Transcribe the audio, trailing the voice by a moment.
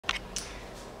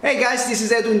Hey guys, this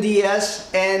is Edwin Diaz,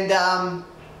 and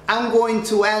I'm going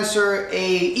to answer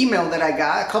a email that I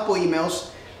got, a couple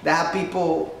emails that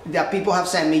people have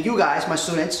sent me. You guys, my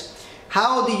students,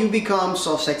 how do you become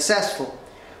so successful?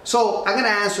 So I'm gonna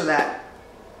answer that,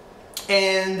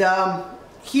 and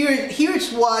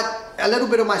here's what a little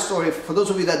bit of my story for those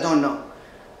of you that don't know.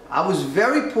 I was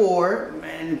very poor,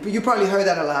 and you probably heard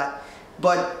that a lot,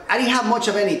 but I didn't have much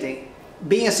of anything.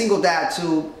 Being a single dad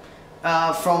too.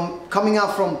 From coming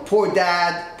out from poor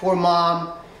dad, poor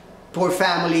mom, poor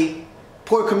family,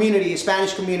 poor community,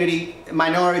 Spanish community,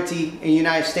 minority in the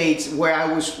United States, where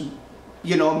I was,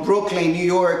 Brooklyn, New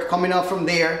York, coming up from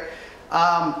there.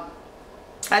 I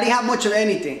didn't have much of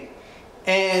anything.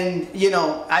 And,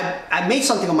 I made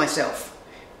something of myself.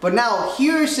 But now,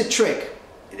 here's the trick.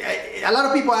 A lot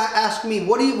of people ask me,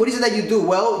 what is it that you do?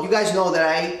 Well, you guys know that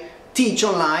I teach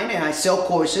online and I sell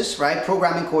courses, right?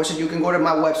 Programming courses. You can go to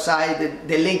my website.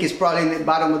 The link is probably in the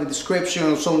bottom of the description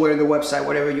or somewhere in the website,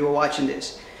 whatever you are watching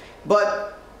this.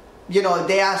 But,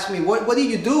 they ask me, what did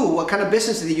you do? What kind of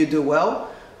business did you do?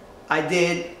 Well, I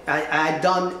had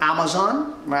done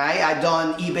Amazon, right? I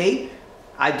done eBay.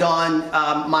 I done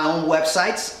my own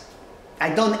websites.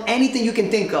 I done anything you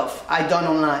can think of. I done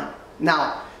online.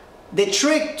 Now, the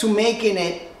trick to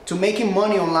making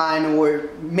money online or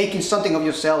making something of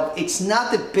yourself, it's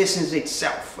not the business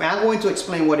itself. And I'm going to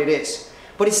explain what it is.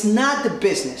 But it's not the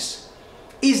business.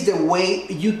 It's the way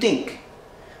you think,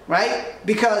 right?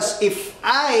 Because if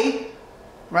I,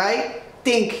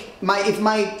 think if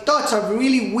my thoughts are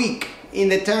really weak in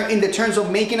the terms of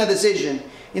making a decision,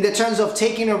 in the terms of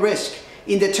taking a risk,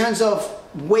 in the terms of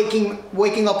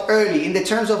waking up early, in the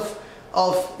terms of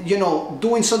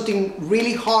doing something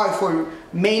really hard for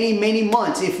many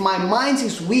months, if my mind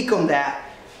is weak on that,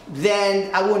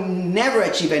 then I will never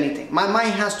achieve anything. My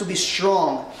mind has to be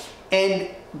strong, and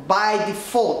by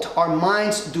default our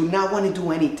minds do not want to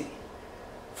do anything.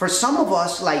 For some of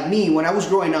us, like me, when I was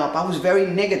growing up, I was very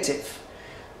negative.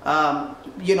 I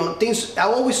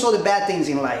always saw the bad things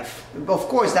in life. Of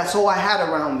course, that's all I had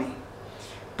around me.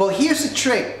 But here's the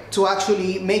trick to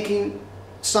actually making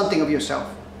something of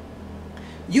yourself.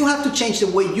 You have to change the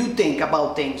way you think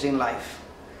about things in life.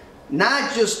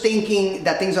 Not just thinking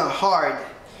that things are hard,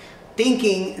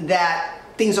 thinking that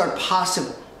things are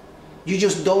possible. You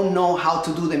just don't know how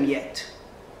to do them yet,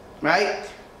 right?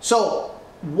 So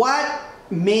what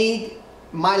made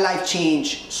my life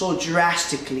change so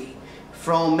drastically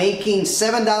from making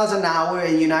 $7 an hour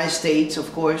in the United States,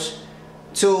 of course,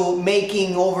 to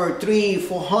making over $300,000,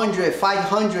 $400,000,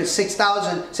 $500,000,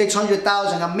 $600,000, $600,000,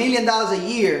 $1 million a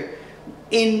year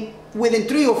within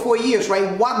 3 or 4 years,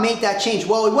 right? What made that change?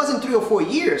 Well, it wasn't 3 or 4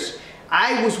 years.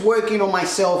 I was working on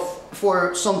myself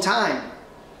for some time,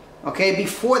 okay?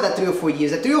 Before that 3 or 4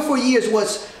 years. The 3 or 4 years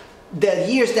was the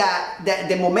years that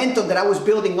the momentum that I was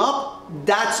building up.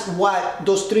 That's what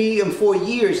those 3 and 4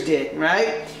 years did,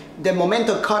 right? The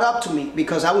momentum caught up to me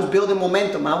because I was building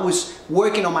momentum. I was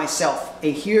working on myself.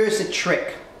 And here's the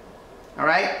trick, all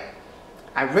right?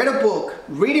 I read a book.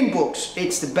 Reading books,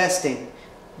 it's the best thing.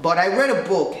 But I read a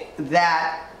book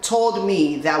that told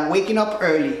me that waking up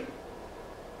early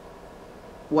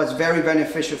was very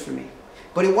beneficial for me.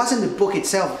 But it wasn't the book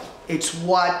itself. It's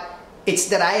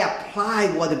that I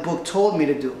applied what the book told me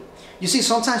to do. You see,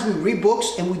 sometimes we read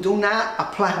books and we do not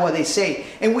apply what they say.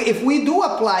 And if we do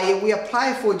apply it, we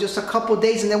apply for just a couple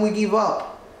days and then we give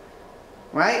up,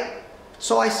 right?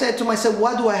 So I said to myself,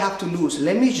 what do I have to lose?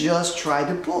 Let me just try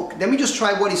the book. Let me just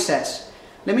try what it says.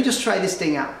 Let me just try this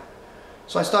thing out.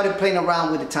 So I started playing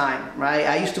around with the time, right?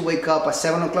 I used to wake up at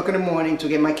 7 o'clock in the morning to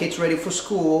get my kids ready for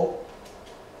school.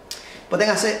 But then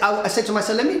I said to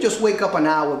myself, let me just wake up an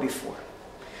hour before.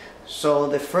 So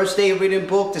the first day reading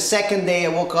book, the second day I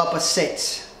woke up at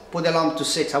 6. Put the alarm to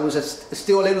 6. I was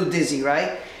still a little dizzy,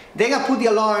 right? Then I put the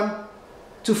alarm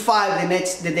to 5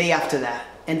 the day after that.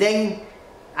 And then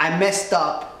I messed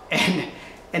up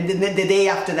and then the day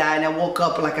after that, and I woke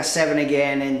up like at 7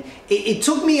 again. And it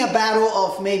took me a battle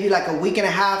of maybe like a week and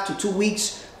a half to 2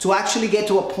 weeks to actually get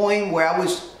to a point where I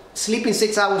was sleeping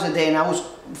 6 hours a day and I was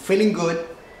feeling good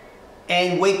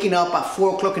and waking up at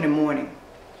 4 o'clock in the morning.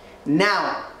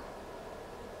 Now,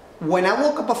 when I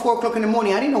woke up at 4 o'clock in the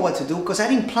morning, I didn't know what to do because I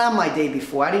didn't plan my day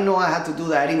before. I didn't know I had to do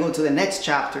that. I didn't go to the next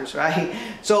chapters, right?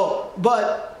 So,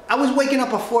 but I was waking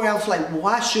up at 4 and I was like,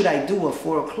 what should I do at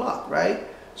 4 o'clock, right?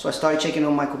 So I started checking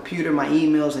on my computer, my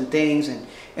emails and things, and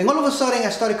all of a sudden I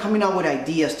started coming up with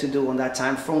ideas to do on that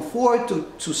time. From 4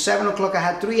 to 7 o'clock, I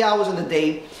had 3 hours in the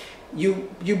day. You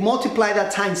multiply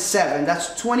that times 7,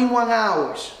 that's 21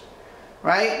 hours,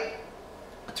 right?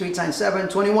 3 times 7,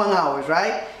 21 hours,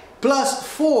 right? Plus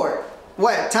 4,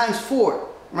 what, times 4,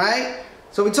 right?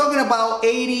 So we're talking about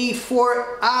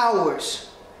 84 hours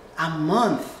a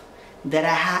month that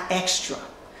I had extra.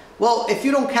 Well, if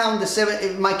you don't count the 7,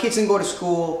 if my kids didn't go to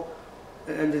school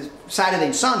Saturday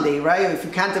and Sunday, right? If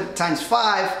you count it times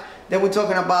 5, then we're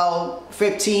talking about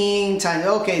 15 times,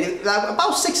 okay,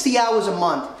 about 60 hours a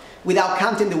month without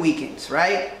counting the weekends,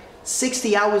 right?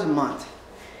 60 hours a month.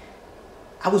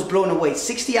 I was blown away.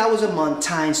 60 hours a month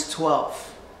times 12.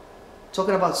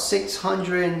 Talking about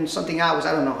 600 and something hours,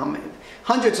 I don't know how many,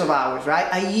 hundreds of hours, right?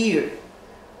 A year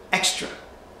extra.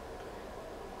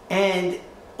 And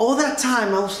all that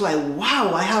time I was like,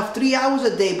 wow, I have 3 hours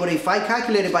a day, but if I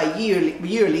calculate it by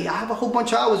yearly, I have a whole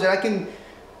bunch of hours that I can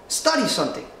study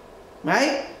something,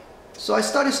 right? So I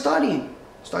started studying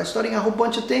a whole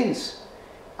bunch of things.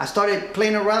 I started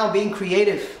playing around, being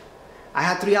creative. I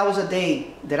had 3 hours a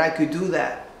day that I could do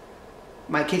that.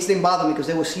 My kids didn't bother me because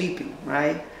they were sleeping,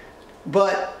 right?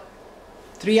 But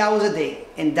 3 hours a day,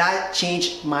 and that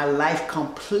changed my life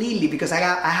completely because I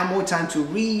had more time to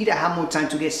read, I had more time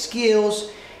to get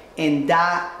skills, and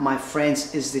that, my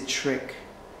friends, is the trick.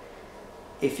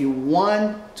 If you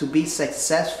want to be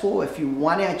successful, if you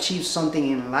want to achieve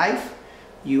something in life,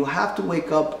 you have to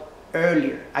wake up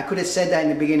earlier. I could have said that in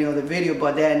the beginning of the video,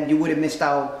 but then you would have missed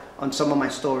out on some of my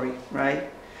story, right?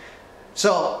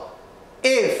 So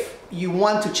if you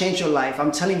want to change your life,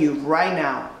 I'm telling you right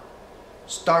now,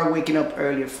 start waking up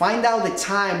earlier. Find out the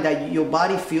time that your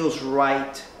body feels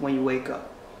right when you wake up.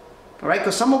 All right,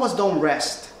 because some of us don't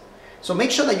rest. So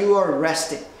make sure that you are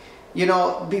rested. You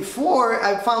know, before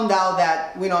I found out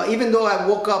that, you know, even though I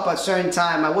woke up at a certain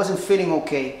time, I wasn't feeling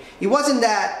okay. It wasn't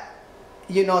that,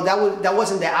 you know, that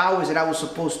wasn't the hours that I was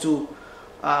supposed to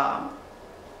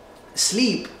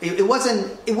sleep. It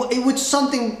was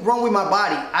something wrong with my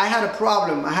body. I had a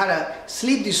problem. I had a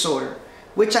sleep disorder,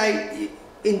 which I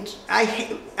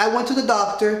went to the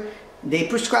doctor. They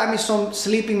prescribed me some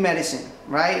sleeping medicine,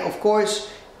 right? Of course,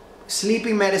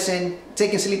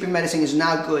 taking sleeping medicine is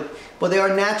not good, but there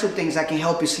are natural things that can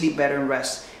help you sleep better and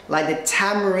rest, like the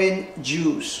tamarind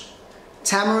juice.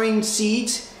 Tamarind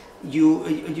seeds,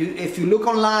 if you look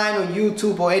online on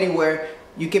YouTube or anywhere,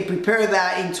 you can prepare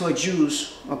that into a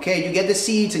juice, okay? You get the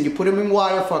seeds and you put them in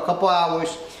water for a couple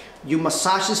hours. You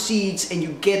massage the seeds and you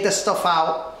get the stuff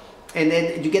out, and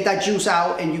then you get that juice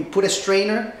out and you put a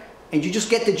strainer and you just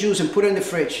get the juice and put it in the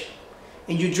fridge.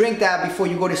 And you drink that before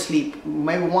you go to sleep,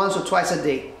 maybe once or twice a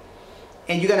day.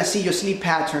 And you're gonna see your sleep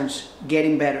patterns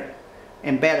getting better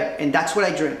and better. And that's what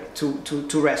I drink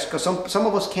to rest, because some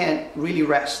of us can't really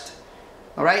rest.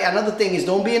 All right, another thing is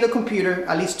don't be in the computer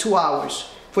at least 2 hours.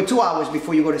 For 2 hours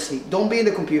before you go to sleep. Don't be in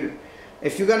the computer.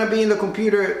 If you're gonna be in the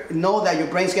computer, know that your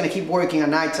brain's gonna keep working at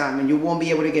nighttime and you won't be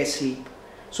able to get sleep.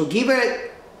 So give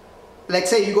it, let's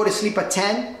say you go to sleep at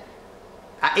 10,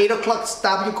 at 8 o'clock,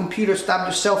 stop your computer, stop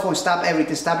your cell phone, stop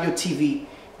everything, stop your TV.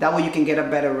 That way you can get a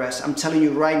better rest. I'm telling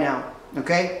you right now,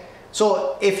 okay?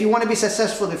 So if you wanna be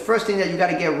successful, the first thing that you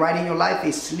gotta get right in your life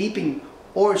is sleeping,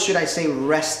 or should I say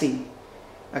resting,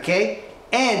 okay?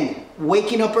 And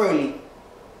waking up early.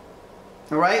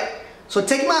 All right, so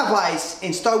take my advice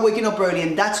and start waking up early,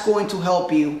 and that's going to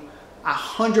help you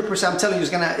 100%. I'm telling you,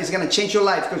 it's gonna change your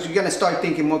life because you're gonna start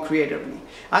thinking more creatively.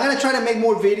 I'm gonna try to make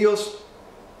more videos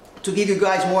to give you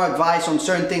guys more advice on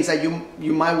certain things that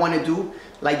you might want to do,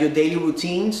 like your daily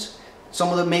routines. Some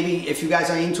of the, maybe if you guys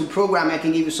are into programming, I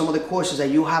can give you some of the courses that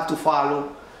you have to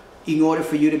follow in order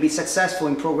for you to be successful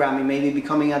in programming, maybe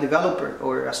becoming a developer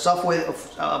or a software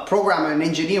programmer, an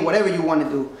engineer, whatever you want to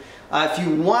do. If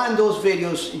you want those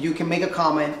videos, you can make a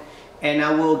comment and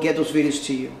I will get those videos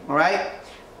to you, all right?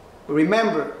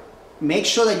 Remember, make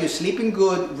sure that you're sleeping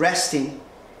good, resting.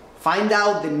 Find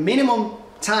out the minimum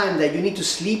time that you need to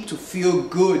sleep to feel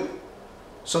good,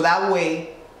 so that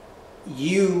way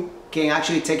you can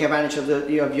actually take advantage of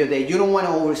your day. You don't want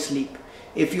to oversleep.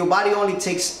 If your body only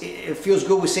feels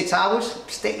good with 6 hours,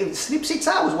 sleep 6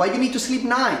 hours. Why you need to sleep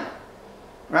 9,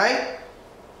 right?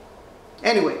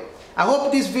 Anyway, I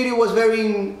hope this video was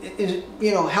very,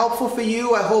 helpful for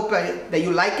you. I hope that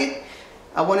you like it.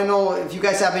 I want to know if you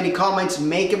guys have any comments,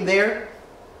 make them there.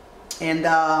 And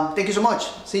thank you so much.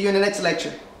 See you in the next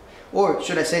lecture. Or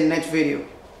should I say next video.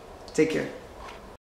 Take care.